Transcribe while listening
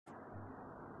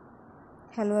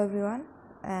Hello everyone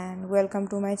and welcome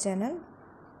to my channel.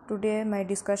 Today my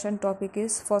discussion topic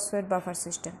is phosphate buffer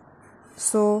system.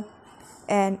 So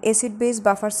an acid base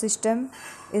buffer system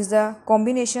is the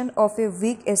combination of a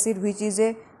weak acid, which is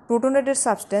a protonated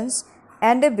substance,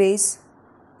 and a base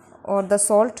or the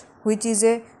salt, which is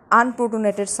a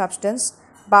unprotonated substance.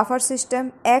 Buffer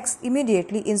system acts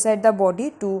immediately inside the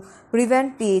body to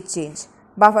prevent pH change.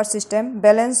 Buffer system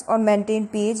balance or maintain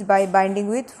pH by binding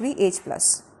with free H+.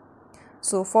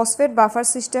 So phosphate buffer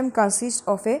system consists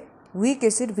of a weak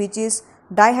acid, which is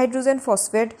dihydrogen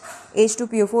phosphate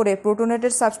H2PO4, a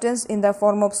protonated substance in the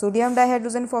form of sodium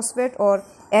dihydrogen phosphate or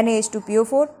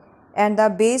NaH2PO4, and the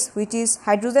base, which is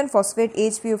hydrogen phosphate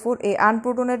HPO4, a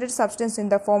unprotonated substance in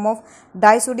the form of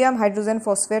disodium hydrogen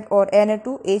phosphate or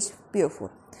Na2HPO4.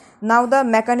 Now the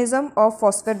mechanism of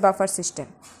phosphate buffer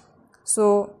system.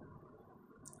 So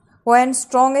when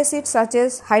strong acid such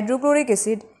as hydrochloric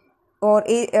acid or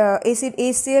acid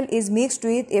HCl is mixed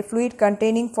with a fluid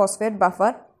containing phosphate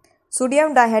buffer,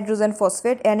 sodium dihydrogen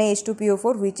phosphate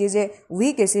NaH2PO4, which is a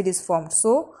weak acid, is formed.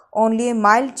 So only a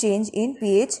mild change in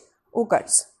pH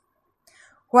occurs.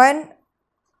 When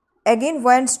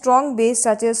strong base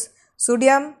such as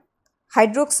sodium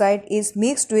hydroxide is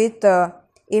mixed with a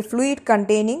fluid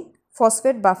containing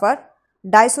phosphate buffer,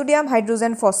 disodium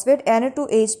hydrogen phosphate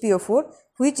Na2HPO4,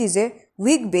 which is a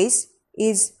weak base,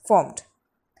 is formed.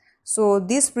 So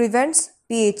this prevents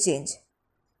pH change.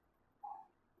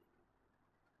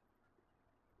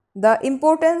 The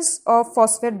importance of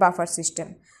phosphate buffer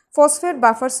system. Phosphate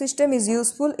buffer system is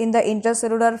useful in the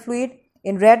intracellular fluid,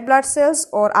 in red blood cells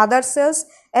or other cells,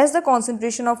 as the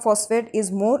concentration of phosphate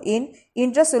is more in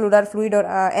intracellular fluid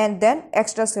and then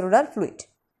extracellular fluid.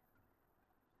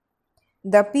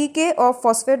 The pK of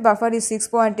phosphate buffer is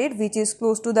 6.8, which is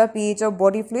close to the pH of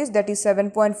body fluids, that is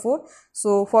 7.4.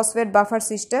 So phosphate buffer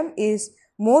system is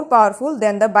more powerful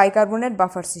than the bicarbonate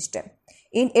buffer system.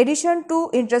 In addition to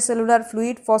intracellular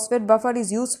fluid, phosphate buffer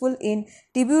is useful in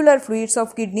tubular fluids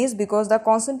of kidneys because the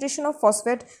concentration of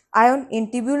phosphate ion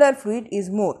in tubular fluid is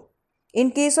more.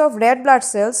 In case of red blood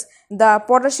cells, the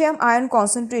potassium ion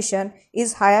concentration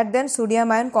is higher than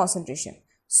sodium ion concentration.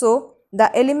 So the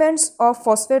elements of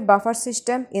phosphate buffer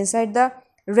system inside the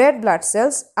red blood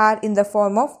cells are in the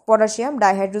form of potassium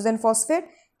dihydrogen phosphate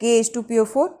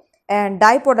KH2PO4 and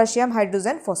dipotassium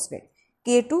hydrogen phosphate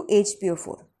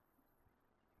K2HPO4.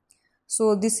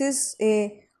 So this is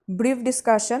a brief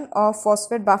discussion of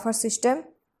phosphate buffer system.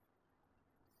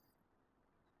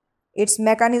 Its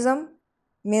mechanism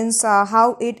means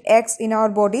how it acts in our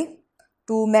body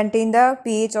to maintain the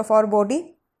pH of our body.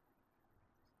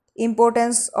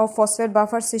 Importance of phosphate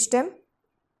buffer system,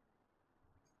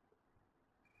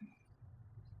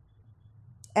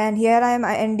 and here I am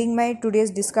ending my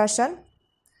today's discussion.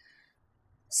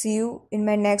 See you in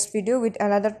my next video with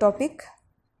another topic.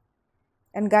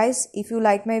 And guys, if you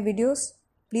like my videos,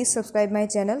 please subscribe my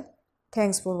channel.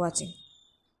 Thanks for watching.